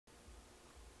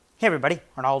Hey everybody,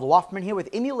 Arnaldo Hoffman here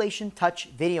with Emulation Touch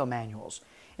video manuals.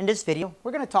 In this video,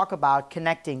 we're going to talk about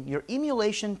connecting your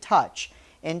Emulation Touch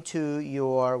into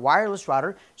your wireless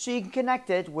router so you can connect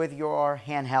it with your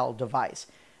handheld device.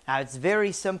 Now it's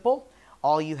very simple.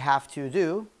 All you have to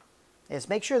do is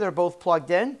make sure they're both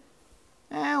plugged in,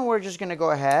 and we're just going to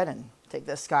go ahead and take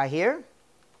this guy here,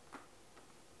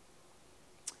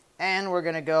 and we're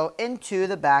going to go into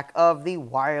the back of the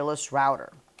wireless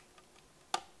router.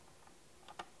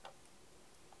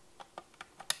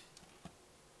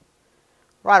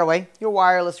 Right away, your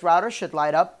wireless router should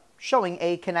light up showing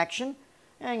a connection,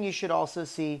 and you should also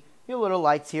see your little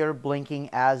lights here blinking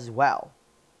as well.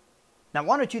 Now,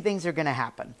 one or two things are going to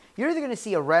happen. You're either going to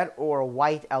see a red or a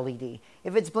white LED.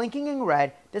 If it's blinking in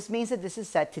red, this means that this is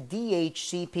set to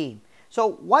DHCP.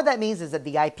 So what that means is that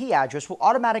the IP address will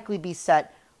automatically be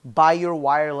set by your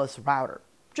wireless router,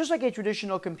 just like a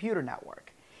traditional computer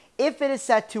network. If it is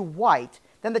set to white,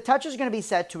 then the touch is going to be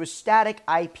set to a static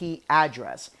IP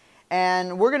address.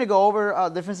 And we're going to go over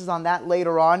differences on that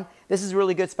later on. This is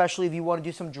really good, especially if you want to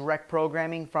do some direct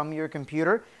programming from your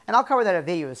computer. And I'll cover that in a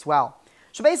video as well.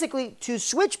 So basically, to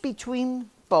switch between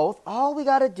both, all we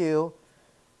got to do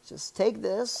is just take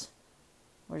this.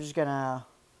 We're just going to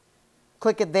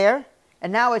click it there.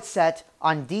 And now it's set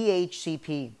on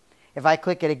DHCP. If I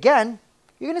click it again,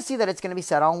 you're going to see that it's going to be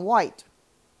set on white.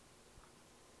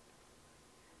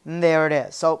 And there it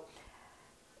is. So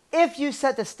if you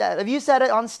set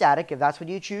it on static, if that's what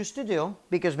you choose to do,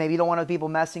 because maybe you don't want people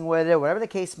messing with it, whatever the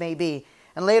case may be,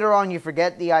 and later on you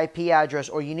forget the IP address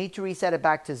or you need to reset it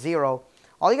back to 0,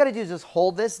 all you got to do is just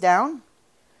hold this down,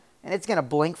 and it's going to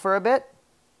blink for a bit.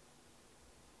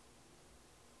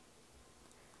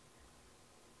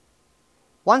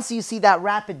 Once you see that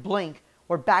rapid blink,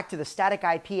 we're back to the static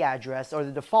IP address, or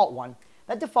the default one.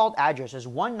 That default address is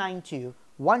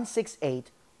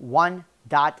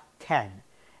 192.168.1.10.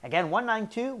 Again,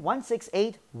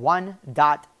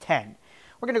 192.168.1.10.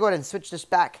 We're going to go ahead and switch this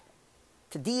back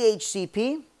to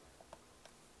DHCP.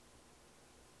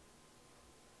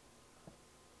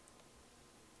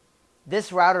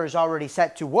 This router is already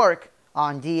set to work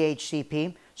on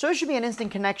DHCP, so it should be an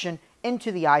instant connection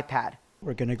into the iPad.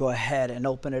 We're going to go ahead and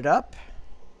open it up.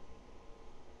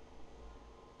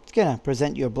 It's going to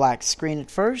present you a black screen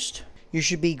at first. You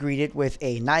should be greeted with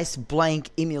a nice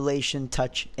blank Emulation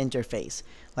Touch interface,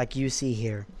 like you see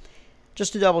here.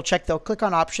 Just to double check though, click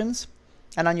on Options,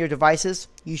 and on your devices,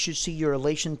 you should see your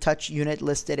Elation Touch unit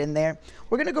listed in there.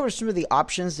 We're going to go over some of the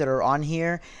options that are on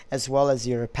here, as well as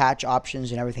your patch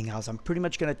options and everything else. I'm pretty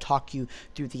much going to talk you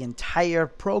through the entire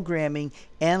programming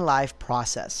and live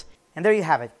process. And there you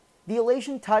have it. The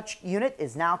Elation Touch unit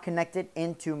is now connected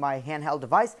into my handheld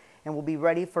device and will be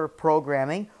ready for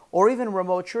programming or even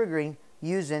remote triggering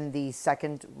using the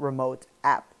second remote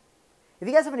app. If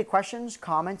you guys have any questions,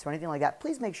 comments, or anything like that,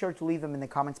 please make sure to leave them in the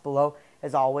comments below.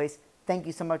 As always, thank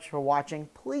you so much for watching.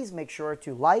 Please make sure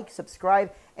to like,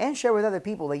 subscribe, and share with other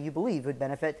people that you believe would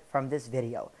benefit from this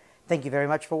video. Thank you very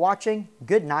much for watching.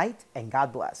 Good night, and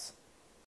God bless.